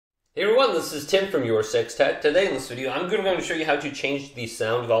Hey everyone, this is Tim from YourSixTech. Today in this video, I'm going to show you how to change the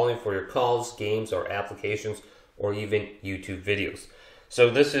sound volume for your calls, games, or applications, or even YouTube videos. So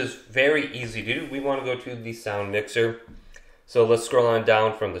this is very easy to do. We want to go to the sound mixer. So let's scroll on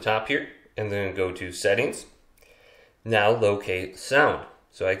down from the top here, and then go to Settings. Now locate Sound.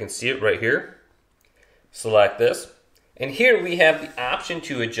 So I can see it right here. Select this. And here we have the option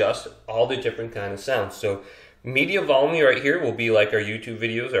to adjust all the different kind of sounds. So media volume right here will be like our YouTube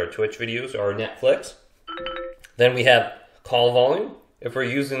videos, our Twitch videos, or Netflix. Then we have call volume. If we're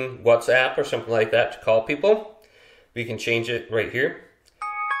using WhatsApp or something like that to call people, we can change it right here.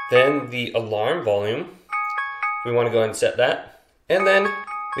 Then the alarm volume, we want to go ahead and set that. And then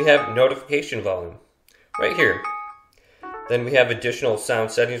we have notification volume right here. Then we have additional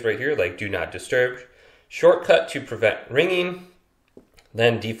sound settings right here, like do not disturb, shortcut to prevent ringing,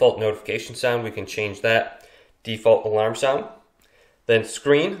 then default notification sound, we can change that. Default alarm sound, then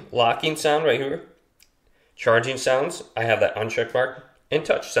screen locking sound right here, charging sounds, I have that unchecked mark, and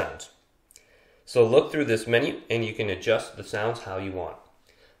touch sounds. So look through this menu and you can adjust the sounds how you want.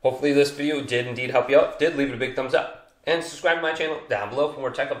 Hopefully this video did indeed help you out. If it did, leave it a big thumbs up and subscribe to my channel down below for more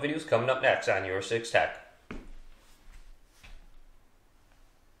tech up videos coming up next on YourSixTech.